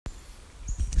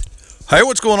Hey,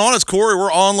 what's going on? It's Corey.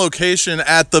 We're on location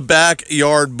at the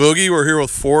Backyard Boogie. We're here with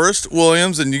Forrest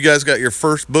Williams, and you guys got your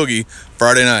first boogie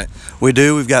Friday night. We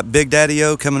do. We've got Big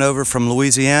Daddy-O coming over from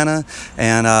Louisiana,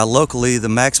 and locally the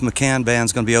Max McCann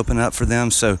band's going to be opening up for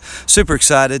them, so super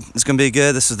excited. It's going to be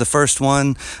good. This is the first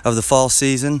one of the fall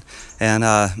season, and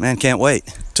man, can't wait.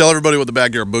 Tell everybody what the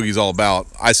Backyard Boogie is all about.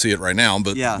 I see it right now,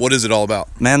 but Yeah. What is it all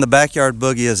about? Man, the Backyard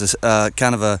Boogie is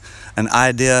kind of an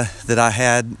idea that I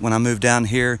had when I moved down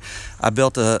here. I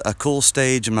built a cool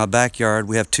stage in my backyard.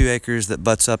 We have 2 acres that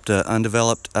butts up to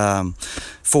undeveloped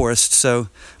forest. So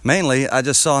mainly, I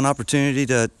just saw an opportunity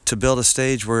to build a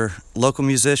stage where local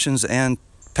musicians and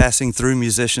passing through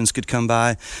musicians could come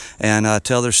by and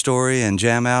tell their story and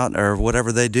jam out or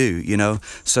whatever they do, you know.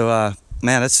 So,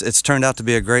 man, it's turned out to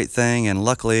be a great thing, and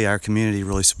luckily our community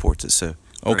really supports it. So.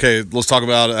 Okay, let's talk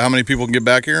about how many people can get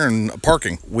back here and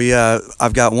parking.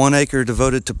 I've got 1 acre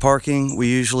devoted to parking. We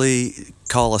usually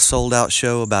call a sold-out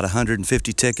show about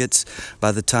 150 tickets.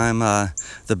 By the time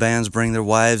the bands bring their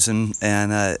wives and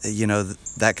you know,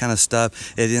 that kind of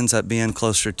stuff, it ends up being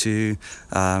closer to you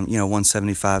know,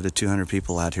 175 to 200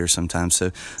 people out here sometimes.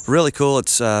 So really cool.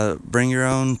 It's bring your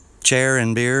own chair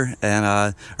and beer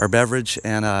and or beverage,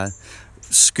 and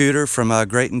Scooter from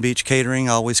Grayton Beach Catering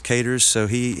always caters, so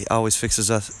he always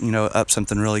fixes us, you know, up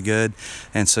something really good.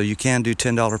 And so you can do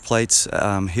 $10 plates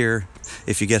here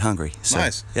if you get hungry. So,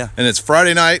 nice. Yeah. And it's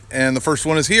Friday night, and the first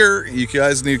one is here. You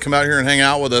guys need to come out here and hang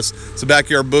out with us. It's the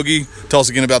Backyard Boogie. Tell us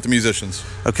again about the musicians.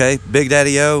 Okay, Big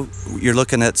Daddy-O, you're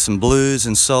looking at some blues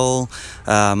and soul,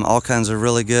 all kinds of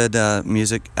really good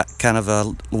music, kind of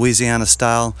a Louisiana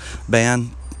style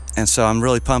band. And so I'm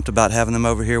really pumped about having them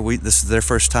over here. This is their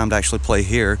first time to actually play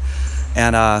here.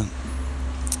 And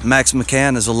Max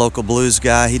McCann is a local blues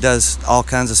guy. He does all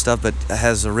kinds of stuff, but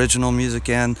has original music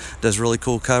and does really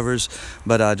cool covers.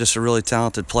 But just a really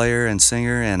talented player and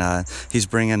singer. And he's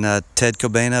bringing Ted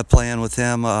Cobain playing with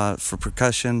him for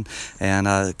percussion, and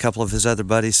a couple of his other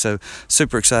buddies. So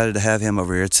super excited to have him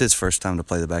over here. It's his first time to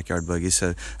play the Backyard Boogie.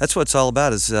 So that's what it's all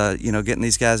about, is you know, getting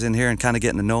these guys in here and kind of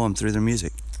getting to know them through their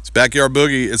music. It's Backyard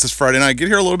Boogie. It's this Friday night. Get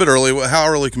here a little bit early. How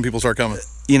early can people start coming?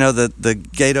 You know, the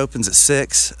gate opens at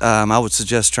 6. I would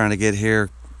suggest trying to get here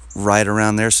right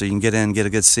around there so you can get in, get a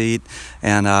good seat,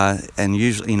 and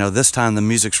usually, you know, this time the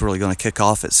music's really going to kick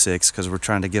off at 6 because we're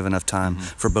trying to give enough time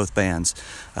for both bands.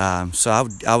 So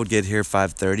I would get here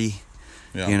 5:30.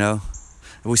 Yeah. You know.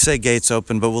 We say gates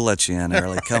open, but we'll let you in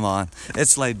early. Come on,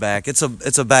 it's laid back. It's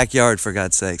a backyard, for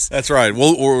God's sakes. That's right.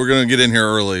 We're going to get in here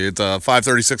early. It's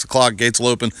 5:30, 6 o'clock. Gates will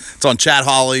open. It's on Chat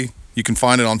Holly. You can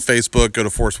find it on Facebook. Go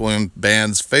to Forrest Williams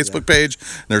Band's Facebook page,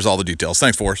 and there's all the details.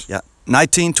 Thanks, Forrest. Yeah,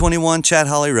 1921 Chat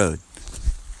Holly Road.